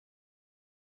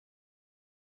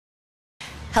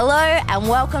Hello and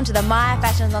welcome to the Myer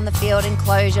Fashions on the Field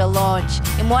Enclosure launch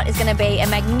in what is going to be a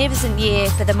magnificent year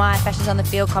for the Myer Fashions on the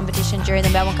Field competition during the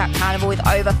Melbourne Cup Carnival, with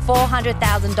over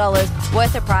 $400,000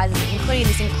 worth of prizes, including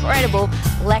this incredible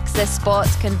Lexus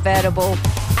Sports convertible.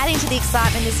 Adding to the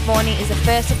excitement this morning is the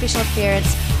first official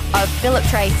appearance of Philip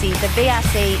Tracy, the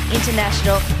VRC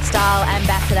International Style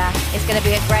Ambassador. It's going to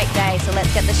be a great day, so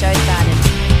let's get the show started.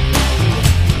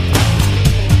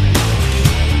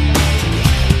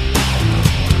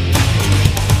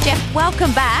 Jeff,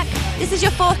 welcome back. This is your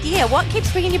fourth year. What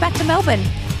keeps bringing you back to Melbourne?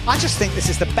 I just think this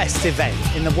is the best event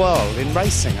in the world in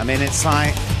racing. I mean, it's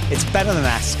better than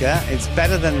Ascot, it's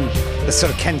better than the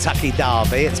sort of Kentucky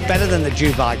Derby, it's better than the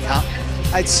Dubai Cup.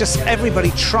 It's just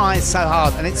everybody tries so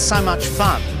hard and it's so much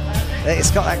fun. It's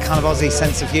got that kind of Aussie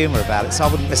sense of humour about it, so I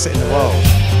wouldn't miss it in the world.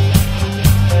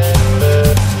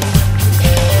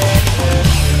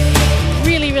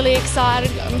 Really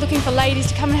excited. I'm looking for ladies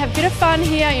to come and have a bit of fun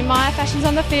here in Myer Fashions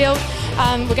on the Field.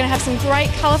 We're going to have some great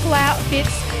colourful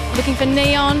outfits, looking for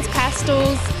neons,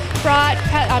 pastels, bright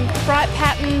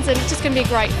patterns, and it's just going to be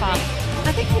great fun.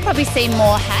 I think we'll probably see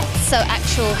more hats, so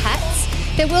actual hats.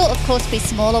 There will of course be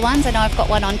smaller ones. I know I've got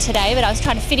one on today, but I was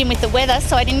trying to fit in with the weather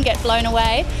so I didn't get blown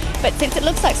away. But since it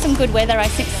looks like some good weather, I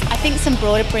think some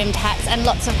broader brimmed hats and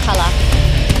lots of colour.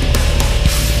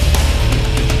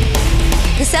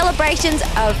 The celebrations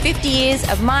of 50 years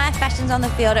of Myer Fashions on the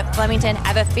Field at Flemington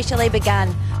have officially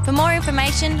begun. For more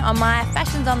information on Myer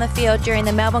Fashions on the Field during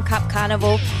the Melbourne Cup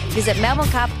Carnival, visit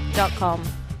melbournecup.com.